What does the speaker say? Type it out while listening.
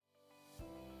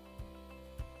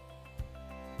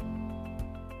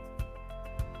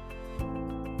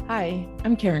Hi,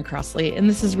 I'm Karen Crossley, and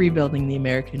this is Rebuilding the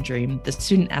American Dream, the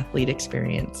student athlete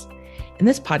experience. In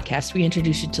this podcast, we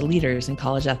introduce you to leaders in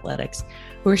college athletics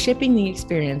who are shaping the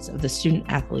experience of the student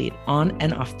athlete on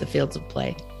and off the fields of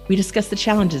play. We discuss the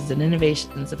challenges and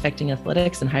innovations affecting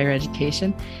athletics and higher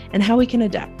education and how we can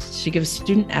adapt to give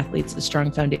student athletes a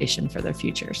strong foundation for their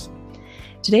futures.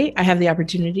 Today, I have the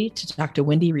opportunity to talk to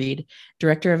Wendy Reed,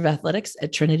 Director of Athletics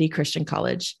at Trinity Christian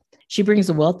College. She brings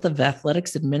a wealth of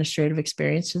athletics administrative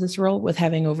experience to this role, with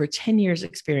having over 10 years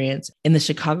experience in the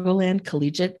Chicagoland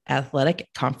Collegiate Athletic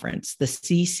Conference, the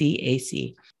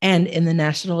CCAC, and in the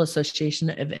National Association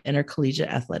of Intercollegiate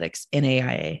Athletics,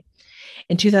 NAIA.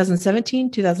 In 2017,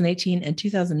 2018, and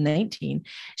 2019,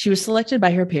 she was selected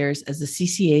by her peers as the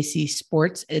CCAC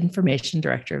Sports Information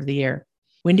Director of the Year.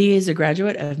 Wendy is a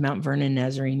graduate of Mount Vernon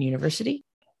Nazarene University.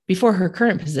 Before her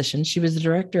current position, she was the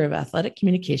Director of Athletic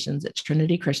Communications at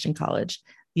Trinity Christian College,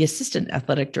 the Assistant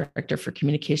Athletic Director for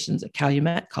Communications at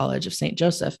Calumet College of St.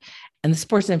 Joseph, and the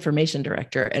Sports Information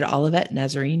Director at Olivet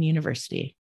Nazarene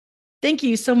University. Thank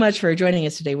you so much for joining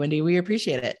us today, Wendy. We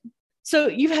appreciate it. So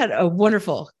you've had a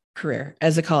wonderful career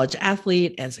as a college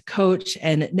athlete, as a coach,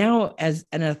 and now as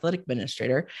an athletic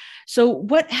administrator. So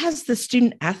what has the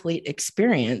student athlete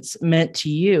experience meant to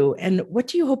you, and what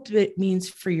do you hope it means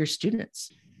for your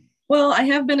students? Well, I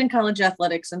have been in college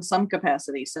athletics in some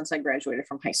capacity since I graduated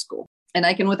from high school. And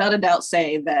I can without a doubt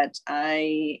say that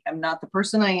I am not the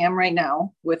person I am right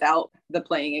now without the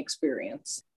playing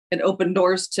experience. It opened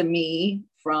doors to me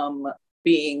from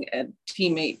being a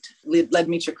teammate, led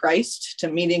me to Christ, to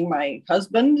meeting my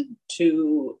husband,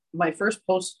 to my first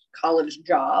post-college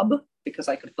job, because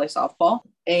I could play softball,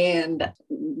 and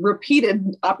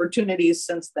repeated opportunities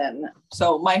since then.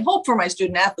 So my hope for my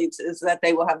student athletes is that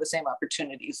they will have the same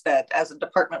opportunities, that as a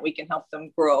department, we can help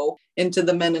them grow into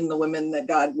the men and the women that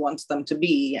God wants them to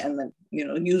be. And then,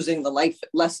 using the life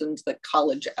lessons that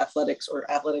college athletics or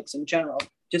athletics in general,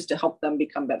 just to help them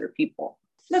become better people.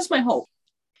 That's my hope.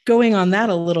 Going on that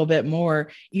a little bit more,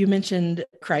 you mentioned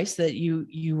Christ, that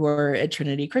you were at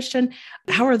Trinity Christian.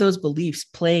 How are those beliefs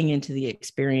playing into the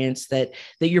experience that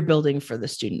you're building for the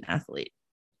student athlete?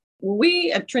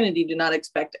 We at Trinity do not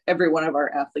expect every one of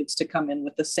our athletes to come in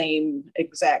with the same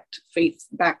exact faith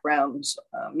backgrounds,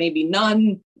 maybe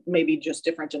none, maybe just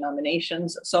different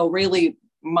denominations. So really,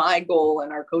 my goal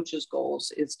and our coaches'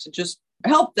 goals is to just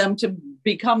help them to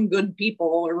become good people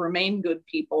or remain good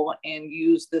people, and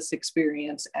use this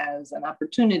experience as an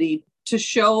opportunity to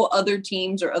show other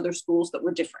teams or other schools that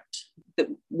we're different, that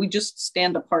we just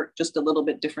stand apart just a little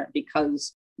bit different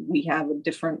because we have a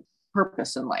different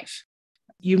purpose in life.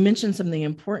 You mentioned something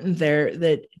important there,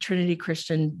 that Trinity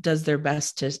Christian does their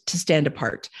best to stand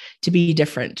apart, to be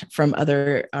different from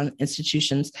other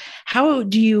institutions. How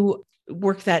do you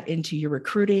work that into your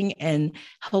recruiting and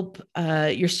help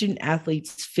your student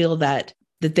athletes feel that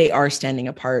they are standing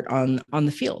apart on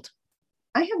the field?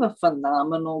 I have a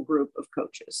phenomenal group of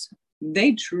coaches.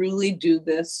 They truly do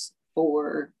this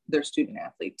for their student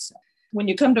athletes. When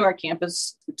you come to our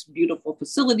campus, it's beautiful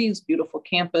facilities, beautiful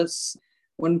campus.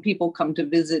 When people come to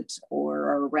visit or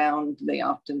are around, they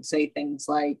often say things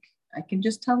like, I can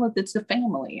just tell that it's a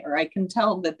family, or I can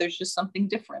tell that there's just something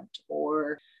different,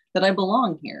 or that I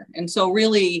belong here. And so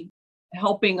really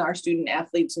helping our student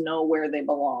athletes know where they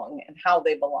belong and how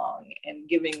they belong, and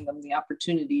giving them the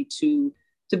opportunity to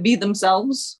be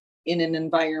themselves in an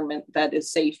environment that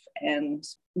is safe and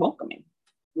welcoming.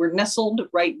 We're nestled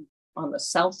right on the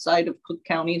south side of Cook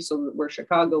County, so where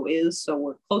Chicago is. So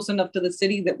we're close enough to the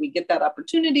city that we get that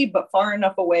opportunity, but far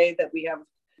enough away that we have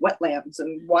wetlands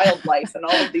and wildlife and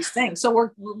all of these things.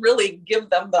 So we really give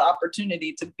them the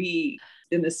opportunity to be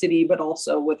in the city, but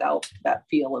also without that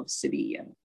feel of city,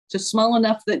 and just small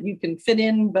enough that you can fit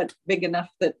in, but big enough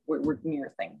that we're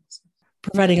near things.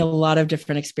 Providing a lot of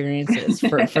different experiences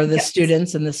for the Yes.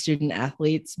 students and the student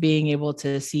athletes, being able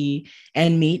to see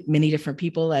and meet many different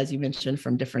people, as you mentioned,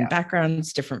 from different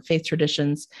backgrounds, different faith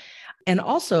traditions, and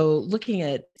also looking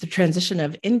at the transition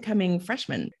of incoming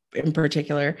freshmen, in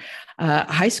particular,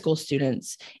 high school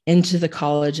students, into the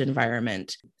college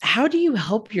environment. How do you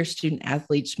help your student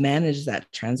athletes manage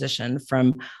that transition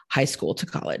from high school to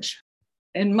college?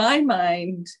 In my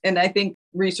mind, and I think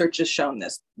research has shown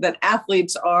this, that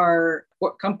athletes are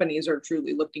what companies are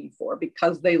truly looking for,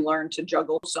 because they learn to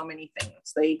juggle so many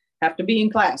things. They have to be in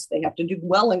class. They have to do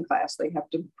well in class. They have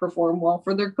to perform well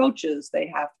for their coaches. They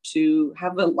have to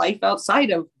have a life outside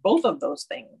of both of those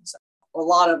things. A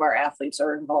lot of our athletes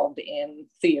are involved in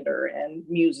theater and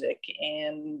music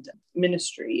and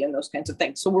ministry and those kinds of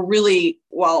things. So we're really,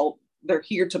 while they're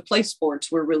here to play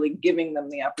sports, we're really giving them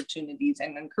the opportunities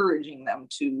and encouraging them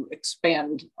to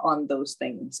expand on those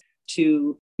things,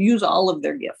 to use all of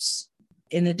their gifts.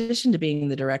 In addition to being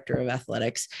the director of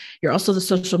athletics, you're also the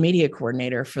social media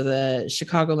coordinator for the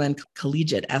Chicagoland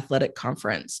Collegiate Athletic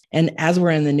Conference. And as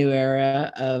we're in the new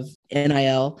era of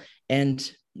NIL and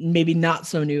maybe not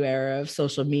so new era of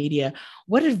social media,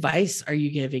 what advice are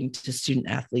you giving to student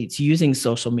athletes using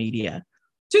social media?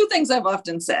 Two things I've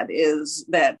often said is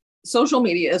that social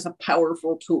media is a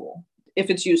powerful tool if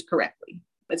it's used correctly.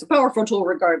 It's a powerful tool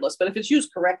regardless, but if it's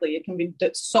used correctly, it can be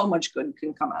so much good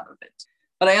can come out of it.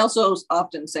 But I also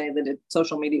often say that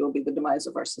social media will be the demise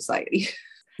of our society.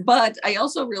 But I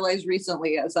also realized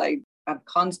recently, as I'm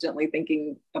constantly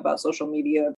thinking about social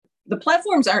media, the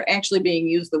platforms aren't actually being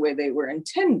used the way they were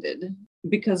intended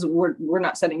because we're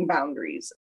not setting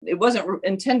boundaries. It wasn't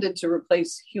intended to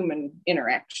replace human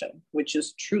interaction, which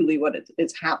is truly what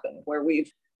it's happened, where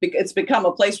it's become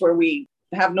a place where we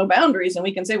have no boundaries and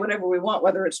we can say whatever we want,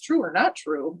 whether it's true or not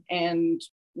true. And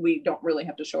we don't really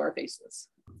have to show our faces.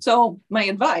 So my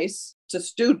advice to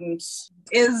students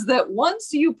is that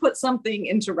once you put something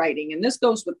into writing, and this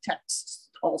goes with texts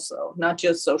also, not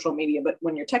just social media, but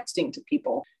when you're texting to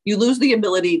people, you lose the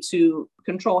ability to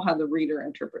control how the reader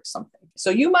interprets something. So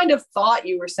you might have thought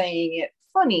you were saying it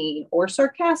funny or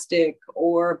sarcastic,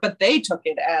 but they took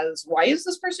it as, why is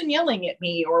this person yelling at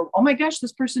me? Or, oh my gosh,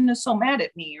 this person is so mad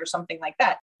at me, or something like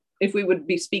that. If we would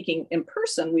be speaking in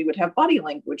person, we would have body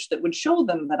language that would show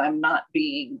them that I'm not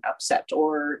being upset,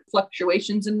 or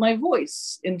fluctuations in my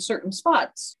voice in certain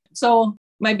spots. So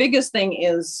my biggest thing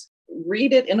is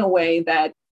read it in a way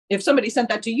that if somebody sent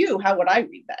that to you, how would I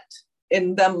read that?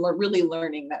 And them really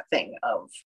learning that thing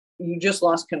of you just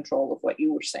lost control of what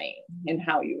you were saying and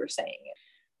how you were saying it.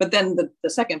 But then the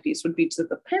second piece would be to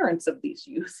the parents of these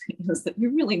youth is that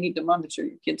you really need to monitor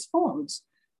your kids' phones.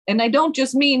 And I don't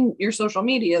just mean your social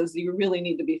medias, you really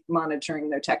need to be monitoring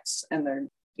their texts and their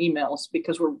emails,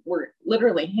 because we're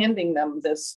literally handing them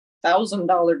this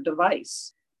 $1,000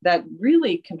 device that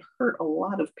really can hurt a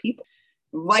lot of people.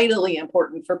 Vitally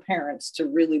important for parents to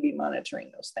really be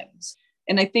monitoring those things.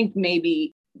 And I think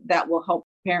maybe that will help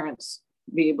parents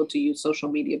be able to use social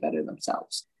media better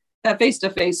themselves. That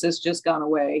face-to-face has just gone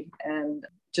away, and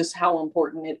just how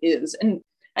important it is. And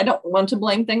I don't want to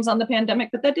blame things on the pandemic,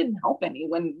 but that didn't help any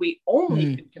when we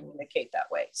only could communicate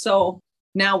that way. So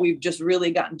now we've just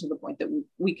really gotten to the point that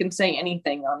we can say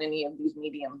anything on any of these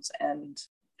mediums, and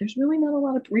there's really not a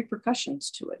lot of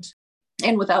repercussions to it.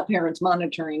 And without parents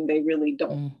monitoring, they really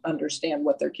don't understand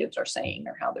what their kids are saying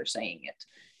or how they're saying it.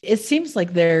 It seems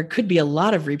like there could be a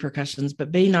lot of repercussions,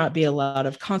 but may not be a lot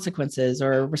of consequences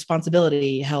or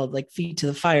responsibility held like feet to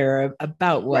the fire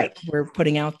about what we're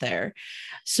putting out there.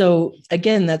 So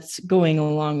again, that's going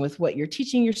along with what you're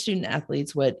teaching your student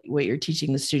athletes, what you're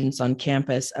teaching the students on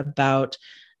campus about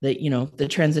the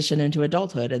transition into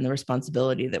adulthood and the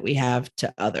responsibility that we have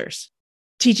to others.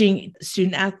 Teaching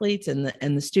student athletes and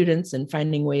the students and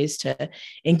finding ways to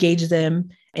engage them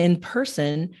in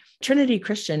person. Trinity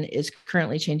Christian is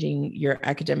currently changing your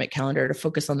academic calendar to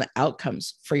focus on the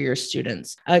outcomes for your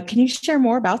students. Can you share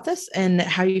more about this and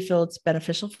how you feel it's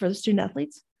beneficial for the student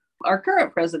athletes? Our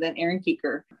current president, Aaron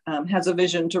Keeker, has a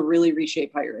vision to really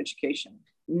reshape higher education,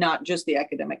 not just the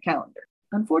academic calendar.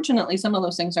 Unfortunately, some of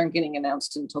those things aren't getting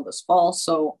announced until this fall,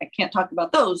 so I can't talk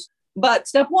about those. But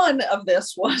step one of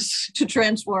this was to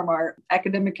transform our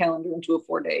academic calendar into a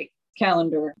 4-day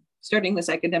calendar. Starting this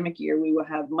academic year, we will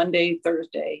have Monday,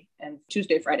 Thursday, and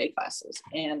Tuesday, Friday classes.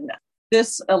 And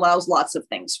this allows lots of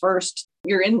things. First,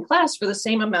 you're in class for the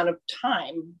same amount of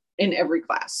time in every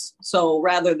class. So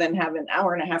rather than have an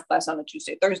hour and a half class on a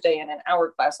Tuesday, Thursday, and an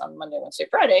hour class on Monday, Wednesday,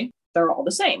 Friday, they're all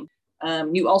the same.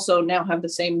 You also now have the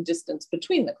same distance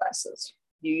between the classes.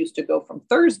 You used to go from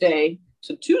Thursday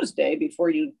to Tuesday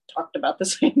before you talked about the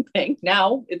same thing.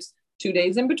 Now it's 2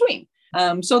 days in between.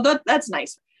 So that's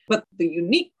nice. But the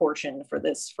unique portion for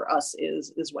this for us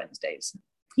is Wednesdays.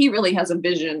 He really has a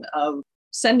vision of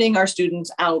sending our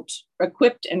students out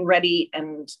equipped and ready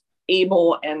and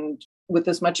able and with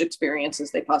as much experience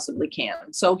as they possibly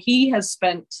can. So he has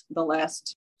spent the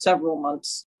last several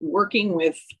months working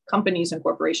with companies and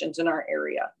corporations in our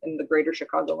area, in the greater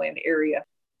Chicagoland area,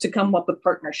 to come up with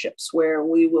partnerships where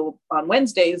we will, on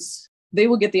Wednesdays, they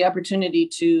will get the opportunity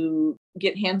to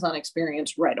get hands-on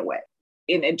experience right away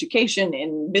in education,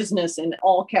 in business, in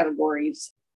all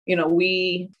categories.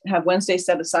 We have Wednesdays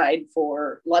set aside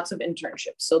for lots of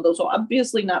internships. So those will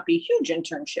obviously not be huge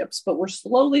internships, but we're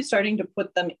slowly starting to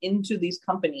put them into these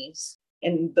companies.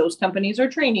 And those companies are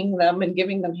training them and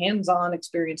giving them hands-on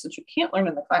experience that you can't learn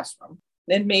in the classroom.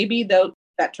 Then maybe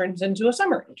that turns into a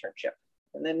summer internship.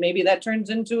 And then maybe that turns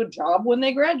into a job when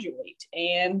they graduate.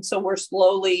 And so we're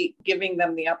slowly giving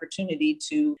them the opportunity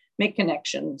to make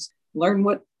connections learn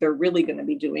what they're really going to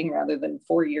be doing rather than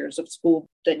 4 years of school.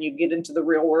 Then you get into the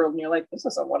real world and you're like, this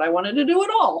isn't what I wanted to do at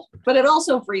all. But it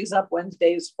also frees up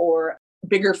Wednesdays for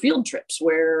bigger field trips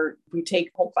where we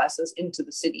take whole classes into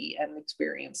the city and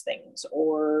experience things,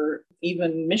 or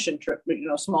even mission trip,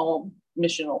 small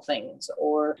missional things,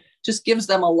 or just gives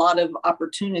them a lot of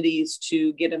opportunities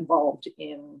to get involved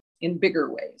in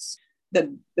bigger ways.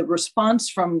 The response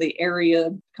from the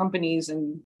area companies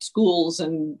and schools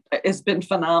and has been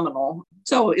phenomenal.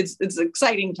 So it's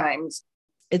exciting times.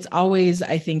 It's always,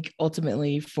 I think,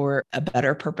 ultimately for a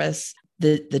better purpose.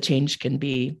 The change can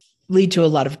lead to a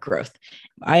lot of growth.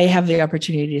 I have the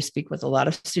opportunity to speak with a lot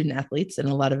of student athletes and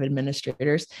a lot of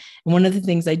administrators. And one of the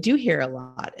things I do hear a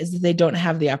lot is that they don't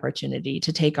have the opportunity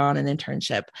to take on an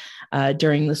internship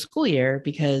during the school year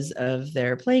because of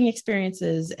their playing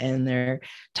experiences and their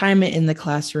time in the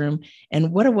classroom.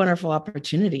 And what a wonderful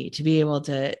opportunity to be able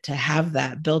to have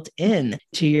that built in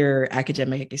to your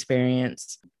academic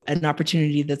experience, an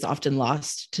opportunity that's often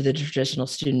lost to the traditional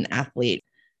student athlete.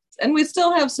 And we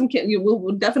still have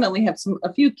we'll definitely have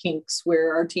a few kinks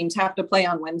where our teams have to play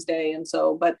on Wednesday. And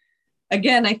so, but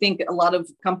again, I think a lot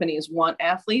of companies want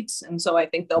athletes. And so I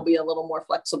think they'll be a little more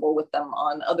flexible with them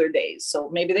on other days. So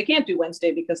maybe they can't do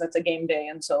Wednesday because that's a game day.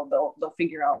 And so they'll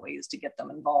figure out ways to get them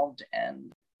involved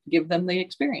and give them the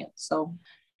experience. So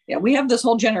yeah, we have this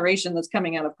whole generation that's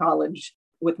coming out of college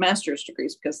with master's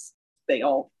degrees because they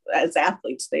all, as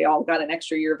athletes, they all got an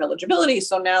extra year of eligibility.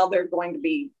 So now they're going to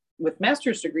be with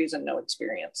master's degrees and no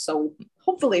experience. So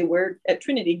hopefully we're at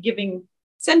Trinity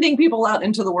sending people out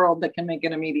into the world that can make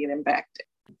an immediate impact.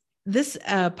 This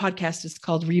podcast is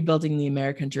called Rebuilding the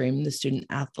American Dream, the Student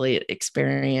Athlete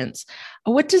Experience.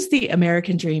 What does the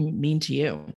American Dream mean to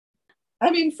you? I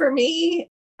mean, for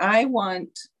me, I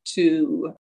want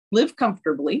to live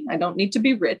comfortably. I don't need to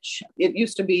be rich. It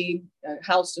used to be a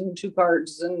house and 2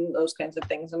 cars and those kinds of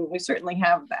things. And we certainly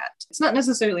have that. It's not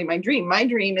necessarily my dream. My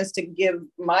dream is to give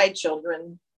my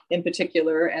children in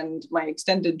particular and my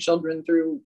extended children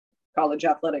through college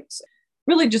athletics,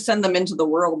 really just send them into the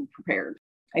world prepared.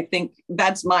 I think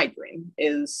that's my dream.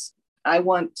 Is I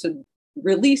want to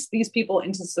release these people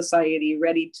into society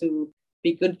ready to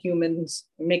be good humans,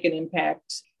 make an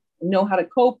impact, know how to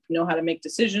cope, know how to make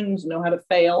decisions, know how to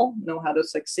fail, know how to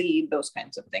succeed, those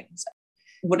kinds of things.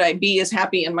 Would I be as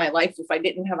happy in my life if I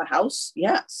didn't have a house?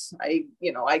 Yes. I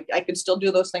could still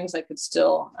do those things. I could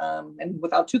still, and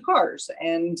without 2 cars.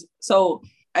 And so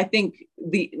I think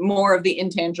the more of the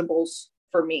intangibles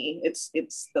for me, it's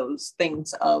those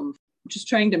things of just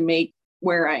trying to make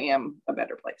where I am a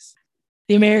better place.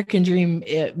 The American dream,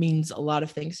 it means a lot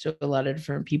of things to a lot of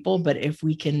different people, but if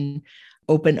we can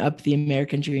open up the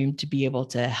American dream to be able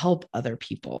to help other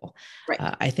people,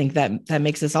 right. I think that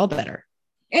makes us all better.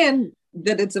 And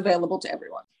that it's available to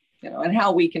everyone, and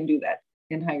how we can do that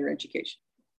in higher education.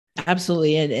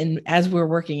 Absolutely. And as we're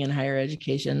working in higher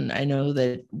education, I know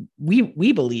that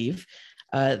we believe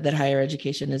that higher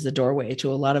education is the doorway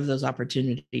to a lot of those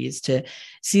opportunities to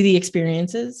see the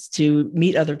experiences, to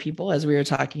meet other people, as we were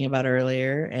talking about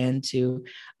earlier, and to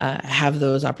have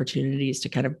those opportunities to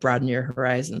kind of broaden your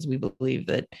horizons. We believe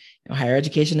that higher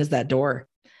education is that door.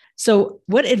 So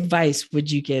what advice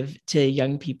would you give to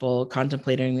young people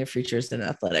contemplating their futures in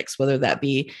athletics, whether that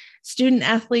be student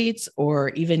athletes or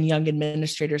even young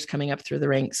administrators coming up through the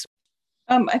ranks?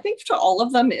 I think to all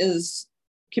of them is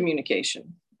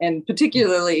communication, and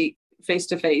particularly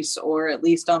face-to-face or at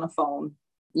least on a phone,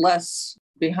 less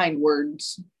behind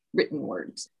words, written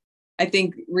words. I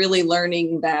think really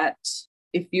learning that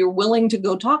if you're willing to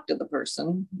go talk to the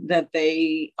person, that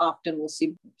they often will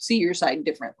see your side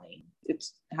differently.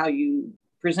 It's how you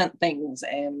present things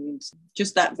and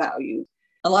just that value.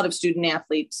 A lot of student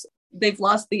athletes, they've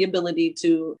lost the ability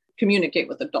to communicate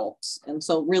with adults. And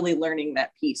so really learning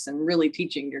that piece and really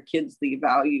teaching your kids the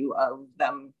value of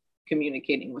them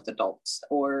communicating with adults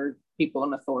or people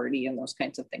in authority and those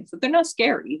kinds of things, that they're not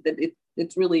scary, that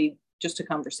it's really just a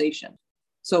conversation.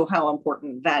 So how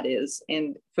important that is.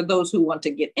 And for those who want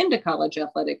to get into college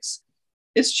athletics,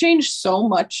 it's changed so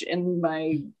much in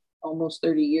my almost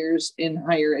 30 years in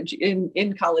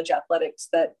in college athletics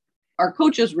that our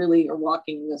coaches really are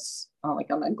walking this like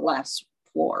on a glass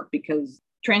floor, because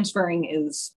transferring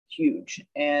is huge.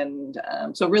 And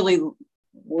so really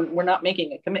we're not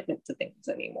making a commitment to things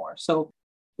anymore. So,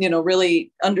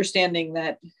 really understanding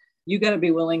that you got to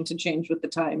be willing to change with the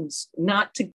times,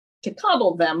 not to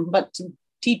coddle them, but to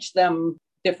teach them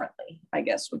differently, I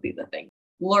guess would be the thing.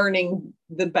 Learning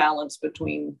the balance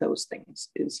between those things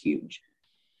is huge.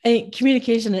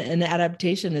 Communication and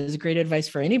adaptation is great advice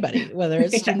for anybody, whether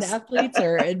it's student athletes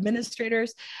or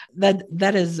administrators.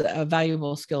 That is a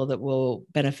valuable skill that will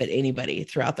benefit anybody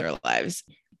throughout their lives.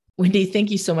 Wendy, thank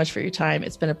you so much for your time.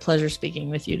 It's been a pleasure speaking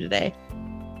with you today.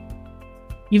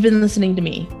 You've been listening to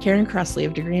me, Karen Crossley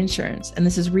of Degree Insurance, and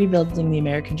this is Rebuilding the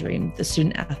American Dream, the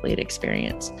Student Athlete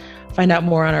Experience. Find out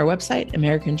more on our website,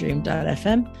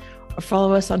 americandream.fm, or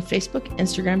follow us on Facebook,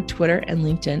 Instagram, Twitter, and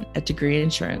LinkedIn at Degree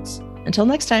Insurance. Until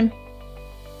next time.